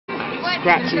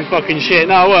Scratching fucking shit.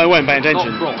 No, I weren't paying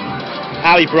attention. Not bronze.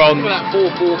 Ali bronze. Look at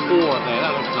that 444 up there,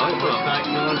 that looks nice.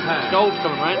 Gold's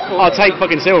coming round. I'll take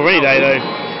fucking silver any day though.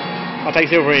 I'll take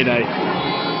silver any day.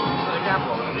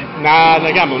 Nah, no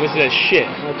gamble. This is a shit.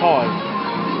 No pie.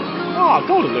 Oh,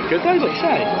 gold would look good though, like you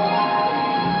say.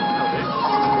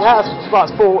 Yeah,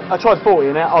 that's four. I tried 40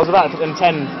 in it. I was about to put them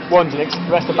 10 ones in it. The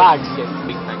rest of the bags.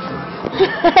 Big thanks.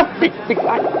 big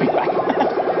bag.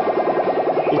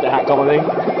 Use the hat, Tom, I think.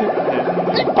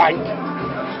 Big bank.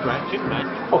 Scratch it, man.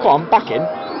 Oh, come on, back in.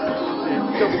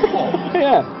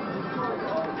 Yeah.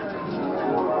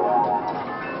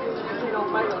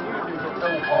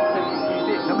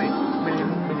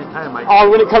 Oh,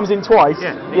 when it comes in twice?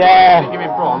 Yeah. Give me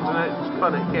bronze and then it's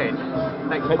fun again.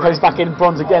 It goes back in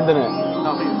bronze again, doesn't it?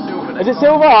 I think it's silver. Is it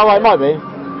silver? Oh, it might be.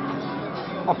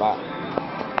 How about?